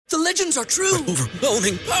The legends are true.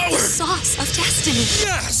 Overwhelming power! Sauce of destiny.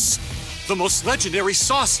 Yes! The most legendary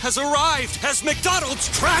sauce has arrived as McDonald's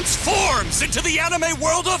transforms into the anime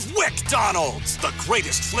world of WickDonald's. The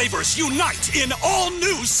greatest flavors unite in all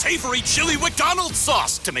new savory chili McDonald's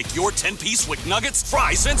sauce to make your 10-piece Wick Nuggets,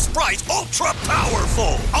 fries, and Sprite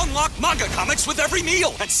ultra-powerful. Unlock manga comics with every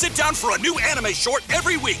meal and sit down for a new anime short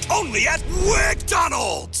every week only at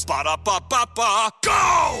WickDonald's. Ba-da-ba-ba-ba,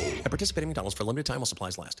 go! At participating McDonald's for a limited time while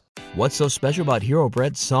supplies last. What's so special about Hero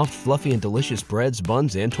Bread's soft, fluffy, and delicious breads,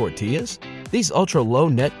 buns, and tortillas? These ultra-low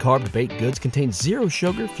net-carb baked goods contain zero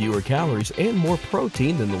sugar, fewer calories, and more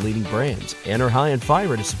protein than the leading brands, and are high in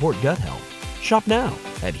fiber to support gut health. Shop now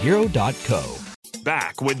at Hero.co.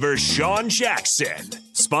 Back with Vershawn Jackson,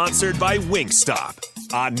 sponsored by Wingstop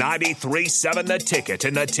on 93.7 The Ticket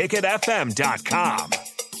and theticketfm.com.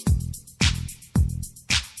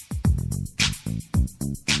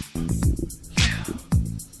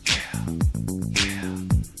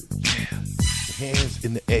 Hands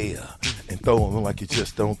in the air and throw them like you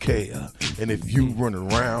just don't care. And if you run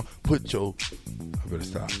around, put your... I better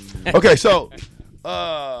stop. Okay, so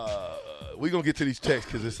we're going to get to these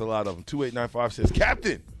texts because it's a lot of them. 2895 says,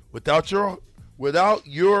 Captain, without your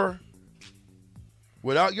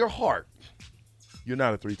heart, you're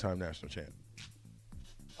not a three-time national champ.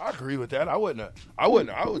 I agree with that. I wasn't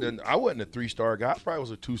a three-star guy. I probably was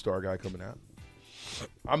a two-star guy coming out.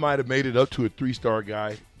 I might have made it up to a three-star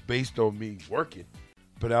guy based on me working,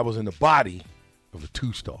 but I was in the body of a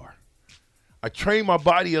two-star. I trained my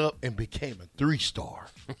body up and became a three-star.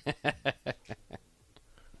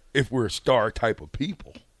 If we're a star type of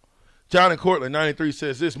people. John in Cortland, 93,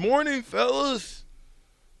 says, this morning, fellas,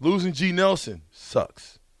 losing G. Nelson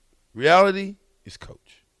sucks. Reality is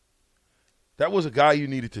coach. That was a guy you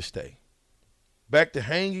needed to stay. Back to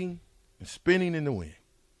hanging and spinning in the wind.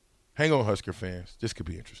 Hang on, Husker fans. This could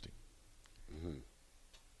be interesting. Mm-hmm.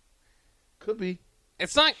 Could be.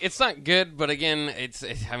 It's not good, but again,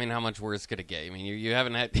 I mean, how much worse could it get? I mean,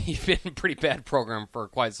 you've been a pretty bad program for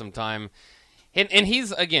quite some time, and he's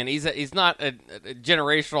not a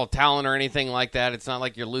generational talent or anything like that. It's not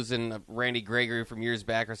like you're losing Randy Gregory from years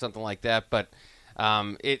back or something like that, but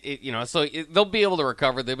they'll be able to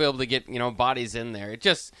recover. They'll be able to get bodies in there. It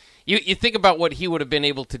just you think about what he would have been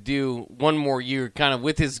able to do one more year, kind of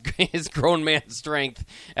with his grown man strength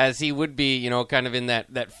as he would be, kind of in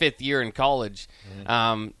that fifth year in college.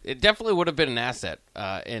 Mm-hmm. It definitely would have been an asset.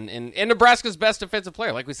 And Nebraska's best defensive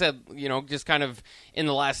player, like we said, just kind of in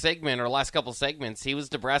the last segment or last couple segments, he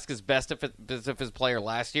was Nebraska's best defensive player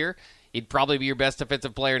last year. He'd probably be your best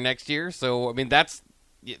defensive player next year. So I mean, that's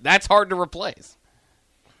hard to replace.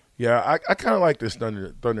 Yeah, I kind of like this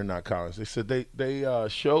Thunder Not College. They said they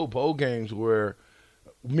show bowl games were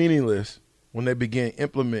meaningless when they began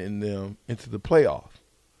implementing them into the playoff.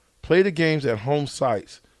 Play the games at home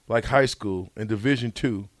sites like high school and Division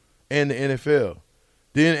II and the NFL.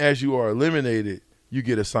 Then as you are eliminated, you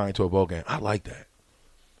get assigned to a bowl game. I like that.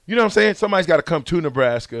 You know what I'm saying? Somebody's got to come to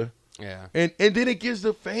Nebraska. Yeah. And then it gives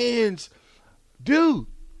the fans, dude,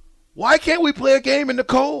 why can't we play a game in the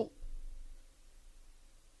cold?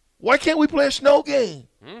 Why can't we play a snow game?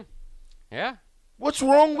 Yeah. What's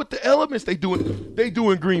wrong with the elements they do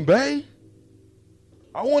in Green Bay?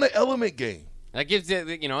 I want an element game. That gives you,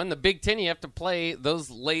 in the Big Ten, you have to play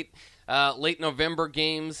those late November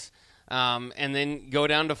games, and then go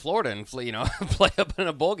down to Florida and play up in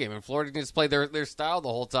a bowl game. And Florida can just play their style the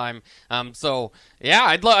whole time. So yeah,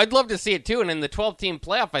 I'd love to see it too. And in the 12-team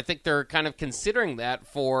playoff, I think they're kind of considering that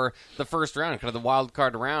for the first round, kind of the wild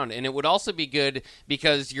card round. And it would also be good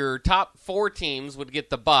because your top 4 teams would get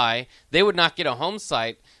the bye. They would not get a home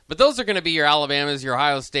site. But those are going to be your Alabamas, your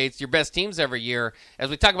Ohio States, your best teams every year. As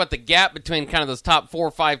we talk about the gap between kind of those top 4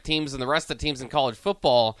 or 5 teams and the rest of the teams in college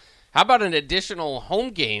football, how about an additional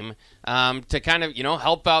home game to kind of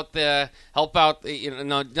help out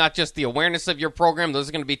not just the awareness of your program. Those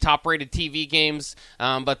are going to be top rated TV games,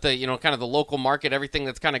 but the kind of the local market, everything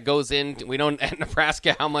that's kind of goes in. We know at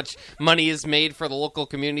Nebraska how much money is made for the local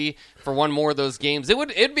community for one more of those games.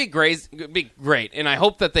 It'd be great. It'd be great, and I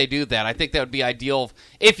hope that they do that. I think that would be ideal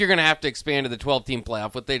if you're going to have to expand to the 12-team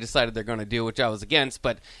playoff, what they decided they're going to do, which I was against.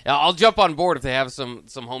 But I'll jump on board if they have some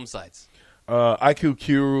home sites. IQ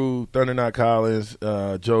Kuru, Thunder Knot Collins,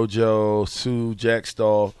 JoJo, Sue, Jack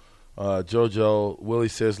Stahl, JoJo, Willie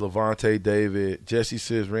says Levante David, Jesse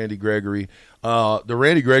says Randy Gregory. The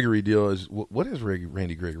Randy Gregory deal is, what has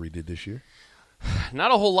Randy Gregory did this year?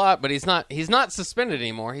 Not a whole lot, but he's not suspended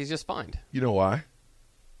anymore. He's just fined. You know why?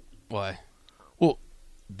 Why? Well,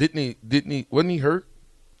 wasn't he hurt?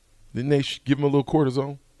 Didn't they give him a little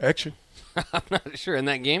cortisone action? I'm not sure in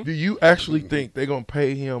that game. Do you actually think they're going to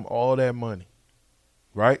pay him all that money?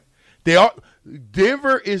 Right? They are.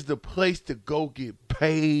 Denver is the place to go get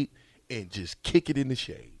paid and just kick it in the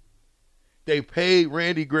shade. They paid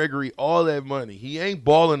Randy Gregory all that money. He ain't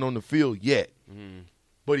balling on the field yet,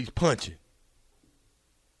 but he's punching.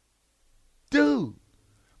 Dude,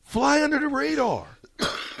 fly under the radar.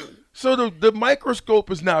 So the microscope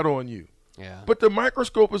is not on you. Yeah. But the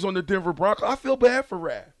microscope is on the Denver Broncos. I feel bad for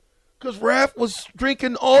Raph. Because Raph was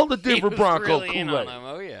drinking all the Denver Bronco really in Kool-Aid. on him.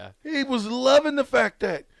 Oh, yeah. He was loving the fact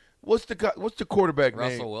that what's the quarterback name?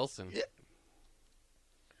 Russell Wilson. Yeah.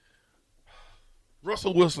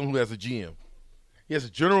 Russell Wilson, who has a GM. He has a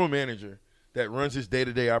general manager that runs his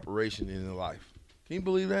day-to-day operation in his life. Can you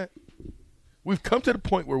believe that? We've come to the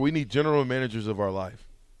point where we need general managers of our life.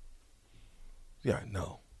 Yeah, I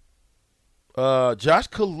know. Josh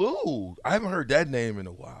Kalou. I haven't heard that name in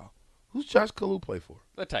a while. Who's Josh Kalou play for?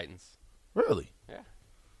 The Titans. Really? Yeah.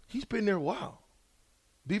 He's been there a while.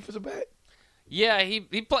 Defensive back? Yeah, and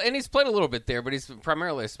he's played a little bit there, but he's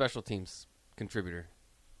primarily a special teams contributor.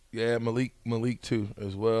 Yeah, Malik too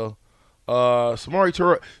as well. Samori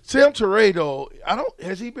Toure. Sam Toure, though,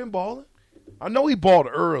 has he been balling? I know he balled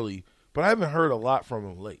early, but I haven't heard a lot from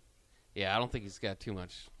him late. Yeah, I don't think he's got too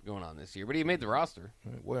much going on this year, but he made the roster.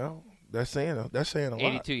 Well, that's saying a lot.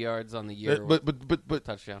 82 yards on the year. But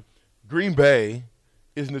touchdown. Green Bay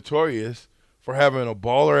is notorious for having a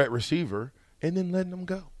baller at receiver and then letting them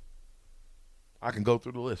go. I can go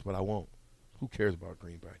through the list, but I won't. Who cares about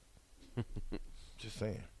Green Bay? Just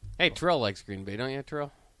saying. Hey, Terrell likes Green Bay, don't you,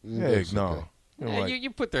 Terrell? Heck no. Yeah,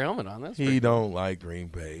 you put their helmet on. That's he don't like Green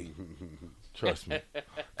Bay. Trust me.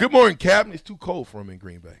 Good morning, Captain. It's too cold for him in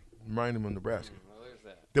Green Bay. Remind him of Nebraska. Well, there's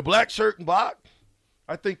that. The black shirt and block.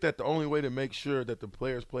 I think that the only way to make sure that the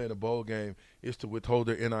players play in a bowl game is to withhold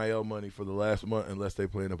their NIL money for the last month unless they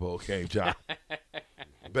play in a bowl game, John.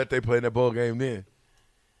 Bet they play in that bowl game then.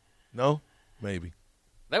 No? Maybe.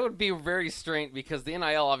 That would be very strange because the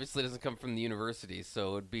NIL obviously doesn't come from the university,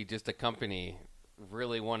 so it would be just a company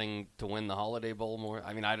really wanting to win the Holiday Bowl more.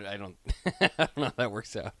 I mean, I don't, I don't know how that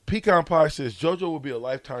works out. Pecan Pie says JoJo will be a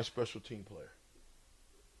lifetime special team player.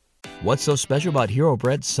 What's so special about Hero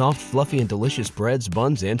Bread's soft, fluffy, and delicious breads,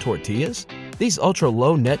 buns, and tortillas? These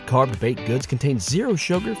ultra-low net-carb baked goods contain zero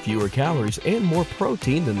sugar, fewer calories, and more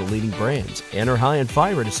protein than the leading brands, and are high in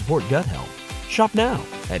fiber to support gut health. Shop now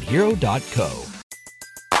at Hero.co.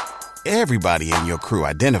 Everybody in your crew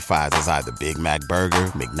identifies as either Big Mac Burger,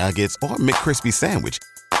 McNuggets, or McCrispy Sandwich.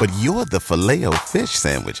 But you're the Filet-O-Fish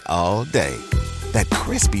Sandwich all day. That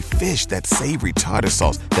crispy fish, that savory tartar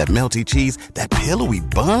sauce, that melty cheese, that pillowy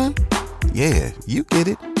bun. Yeah, you get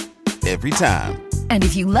it. Every time. And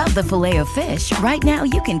if you love the Filet-O-Fish, right now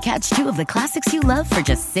you can catch two of the classics you love for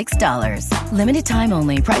just $6. Limited time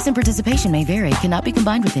only. Price and participation may vary. Cannot be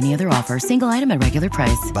combined with any other offer. Single item at regular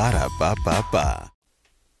price. Ba-da-ba-ba-ba.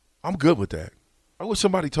 I'm good with that. I wish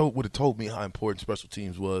somebody would have told me how important special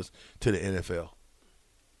teams was to the NFL.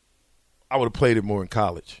 I would have played it more in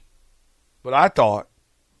college. But I thought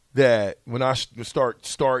that when I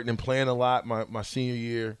starting and playing a lot my senior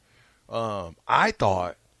year, I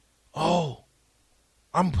thought, oh,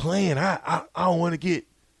 I'm playing. I don't want to get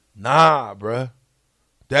 – nah, bruh.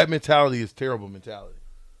 That mentality is terrible mentality.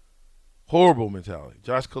 Horrible mentality.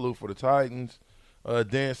 Josh Kalou for the Titans.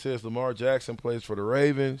 Dan says Lamar Jackson plays for the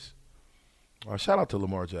Ravens. Shout out to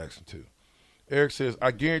Lamar Jackson, too. Eric says, I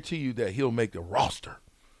guarantee you that he'll make the roster.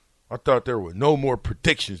 I thought there were no more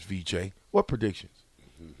predictions, VJ. What predictions?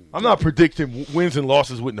 I'm not predicting wins and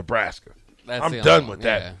losses with Nebraska. I'm done with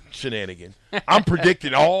that shenanigan. I'm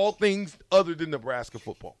predicting all things other than Nebraska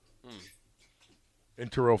football. And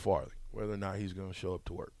Terrell Farley, whether or not he's going to show up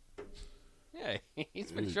to work. Yeah,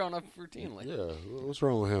 he's been showing up routinely. Yeah, what's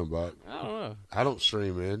wrong with him, Bob? I don't know. I don't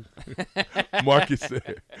stream in. Marcus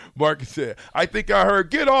said, I think I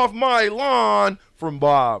heard "get off my lawn" from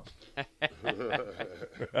Bob.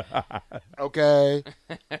 Okay.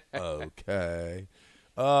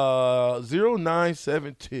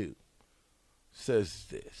 0972 says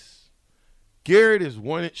this. Garrett is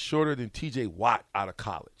 1 inch shorter than TJ Watt out of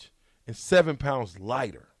college and 7 pounds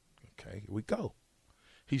lighter. Okay, here we go.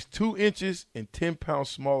 He's 2 inches and 10 pounds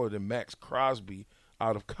smaller than Max Crosby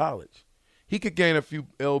out of college. He could gain a few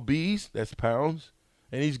lbs, that's pounds,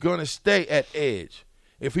 and he's going to stay at edge.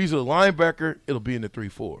 If he's a linebacker, it'll be in the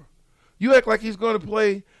 3-4. You act like he's going to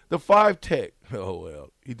play the 5 tech. Oh,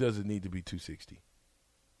 well, he doesn't need to be 260.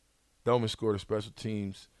 Doman scored a special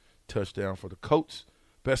teams touchdown for the Colts.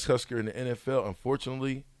 Best Husker in the NFL,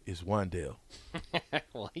 unfortunately, is Wandale.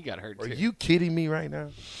 Well, he got hurt, Are too. you kidding me right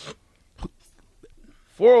now?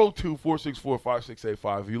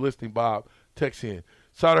 402-464-5685. If you're listening, Bob, text in.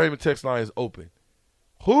 Sutter Haven text line is open.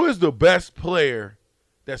 Who is the best player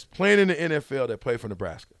that's playing in the NFL that played for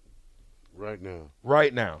Nebraska? Right now.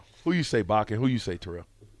 Right now. Who you say, Bach, and who you say, Terrell?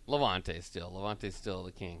 Levante's still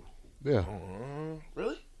the king. Yeah.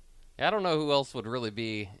 Really? I don't know who else would really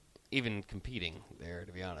be even competing there,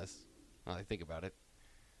 to be honest. When I think about it.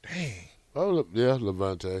 Dang. Oh, yeah,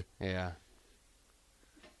 Levante. Yeah.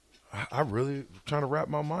 I'm really trying to wrap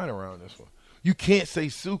my mind around this one. You can't say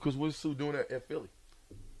Sue because what's Sue doing at Philly?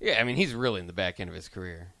 Yeah, I mean, he's really in the back end of his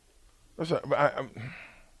career. That's right.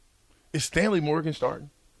 Is Stanley Morgan starting?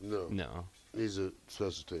 No. He's a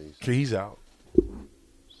special teams. Okay, he's out.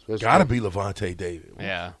 Special Got to teams. be Levante David.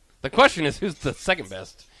 Yeah. The question is, who's the second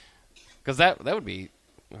best? Because that would be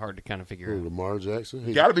hard to kind of figure Who, out. Lamar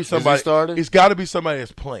Jackson? Got to be somebody. Is he starting? It's got to be somebody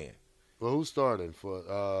that's playing. Well, who's starting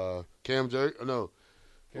for Cam Jerk? No.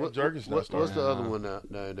 Cam Jerkins not starting. What's the other one now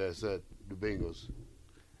that's at the Bengals?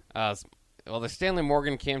 Well, there's Stanley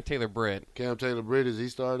Morgan, Cam Taylor-Britt. Cam Taylor-Britt, is he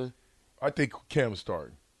starting? I think Cam's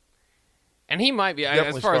starting. And he might be,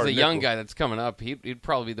 Definitely as far as a starting young nickel. guy that's coming up, he'd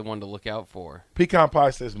probably be the one to look out for. Pecan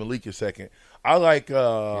Pie says Malik is second. I like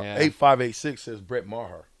 8586 says Brett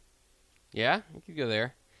Maher. Yeah, you could go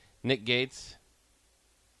there. Nick Gates.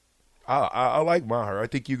 I like Maher. I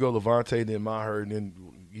think you go Levante, then Maher, and then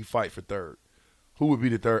you fight for third. Who would be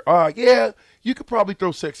the third? Yeah, you could probably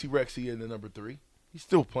throw Sexy Rexy in the number 3. He's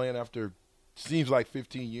still playing after seems like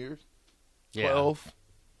 15 years. 12. I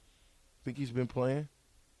think he's been playing.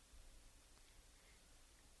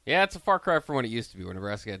 Yeah, it's a far cry from what it used to be when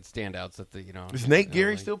Nebraska had standouts at the, Is Nate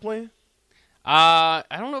Gary still playing? I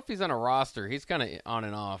don't know if he's on a roster. He's kind of on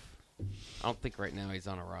and off. I don't think right now he's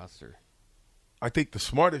on a roster. I think the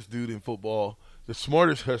smartest dude in football, the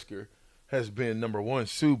smartest Husker, has been number 1,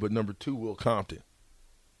 Sue, but number 2, Will Compton.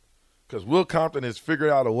 Because Will Compton has figured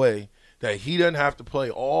out a way that he doesn't have to play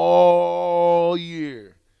all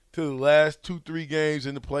year to the last 2-3 games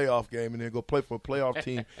in the playoff game and then go play for a playoff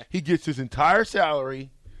team. He gets his entire salary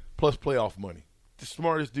plus playoff money. The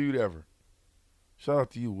smartest dude ever. Shout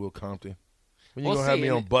out to you, Will Compton. When you going to have me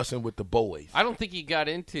on bussing with the boys? I don't think he got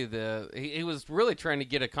into he was really trying to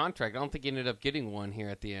get a contract. I don't think he ended up getting one here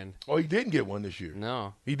at the end. Oh, he didn't get one this year.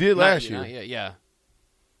 No. He did last year. Yeah.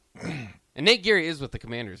 And Nate Gary is with the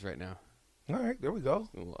Commanders right now. All right, there we go.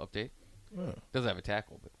 A little update. Yeah. Doesn't have a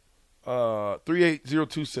tackle, but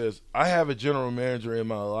 3802 says, I have a general manager in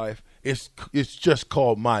my life. It's just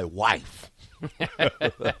called my wife.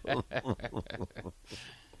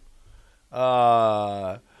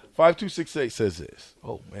 5268 says this.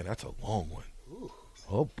 Oh, man, that's a long one.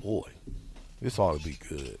 Oh, boy. This ought to be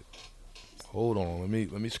good. Hold on. Let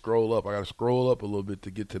me scroll up. I got to scroll up a little bit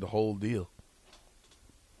to get to the whole deal.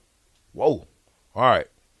 Whoa. All right.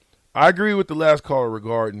 I agree with the last caller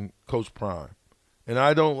regarding Coach Prime, and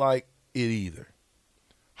I don't like it either.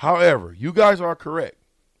 However, you guys are correct.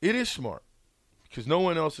 It is smart because no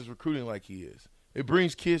one else is recruiting like he is. It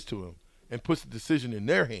brings kids to him and puts the decision in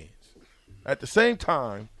their hands. At the same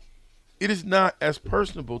time, it is not as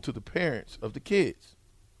personable to the parents of the kids.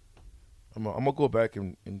 I'm going to go back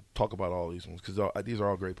and talk about all these ones because these are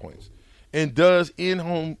all great points. And does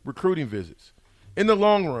in-home recruiting visits. In the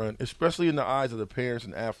long run, especially in the eyes of the parents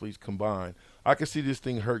and athletes combined, I can see this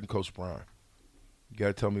thing hurting Coach Prime. You got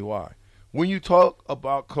to tell me why. When you talk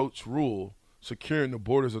about Coach Rule securing the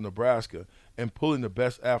borders of Nebraska and pulling the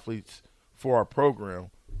best athletes for our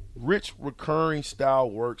program, rich recurring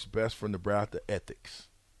style works best for Nebraska ethics.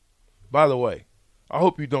 By the way, I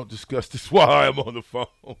hope you don't discuss this while I'm on the phone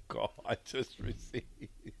call I just received.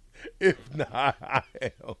 If not, I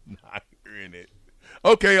am not hearing it.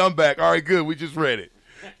 Okay, I'm back. All right, good. We just read it.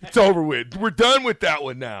 It's over with. We're done with that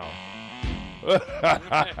one now.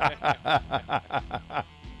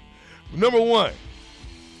 Number 1,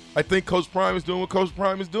 I think Coach Prime is doing what Coach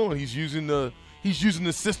Prime is doing. He's using the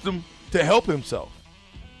system to help himself.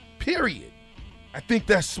 Period. I think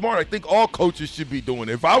that's smart. I think all coaches should be doing it.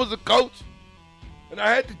 If I was a coach and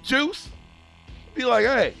I had the juice, I'd be like,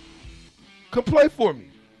 hey, come play for me.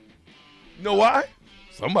 You know why?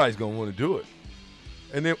 Somebody's going to want to do it.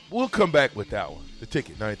 And then we'll come back with that one. The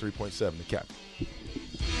Ticket, 93.7, the Captain.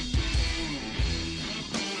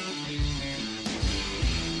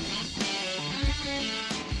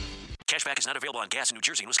 Cashback is not available on gas in New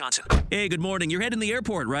Jersey and Wisconsin. Hey, good morning. You're heading to the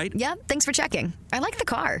airport, right? Yep, thanks for checking. I like the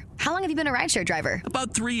car. How long have you been a rideshare driver?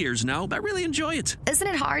 About 3 years now. I really enjoy it. Isn't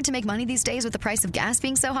it hard to make money these days with the price of gas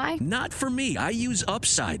being so high? Not for me. I use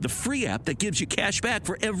Upside, the free app that gives you cash back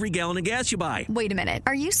for every gallon of gas you buy. Wait a minute.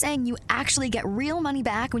 Are you saying you actually get real money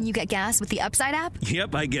back when you get gas with the Upside app?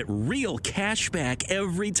 Yep, I get real cash back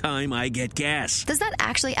every time I get gas. Does that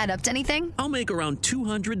actually add up to anything? I'll make around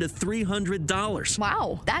 $200 to $300.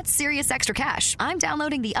 Wow, that's serious extra cash. I'm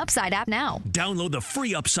downloading the Upside app now. Download the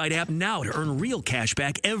free Upside app now to earn real cash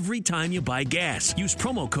back every time you buy gas. Use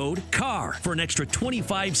promo code CAR for an extra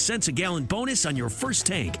 25 cents a gallon bonus on your first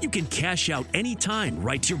tank. You can cash out anytime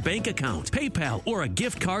right to your bank account, PayPal, or a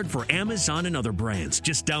gift card for Amazon and other brands.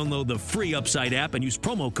 Just download the free Upside app and use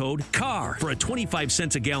promo code CAR for a 25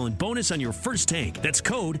 cents a gallon bonus on your first tank. That's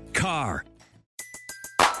code CAR.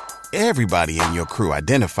 Everybody in your crew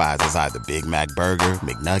identifies as either Big Mac Burger,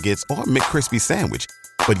 McNuggets, or McCrispy Sandwich.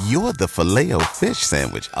 But you're the Filet-O-Fish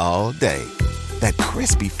Sandwich all day. That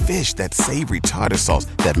crispy fish, that savory tartar sauce,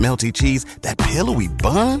 that melty cheese, that pillowy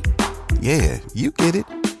bun. Yeah, you get it.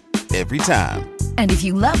 Every time. And if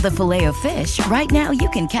you love the Filet-O-Fish, right now you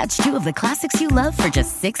can catch two of the classics you love for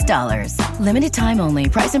just $6. Limited time only.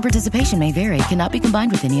 Price and participation may vary. Cannot be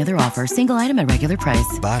combined with any other offer. Single item at regular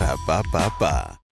price. Ba-da-ba-ba-ba.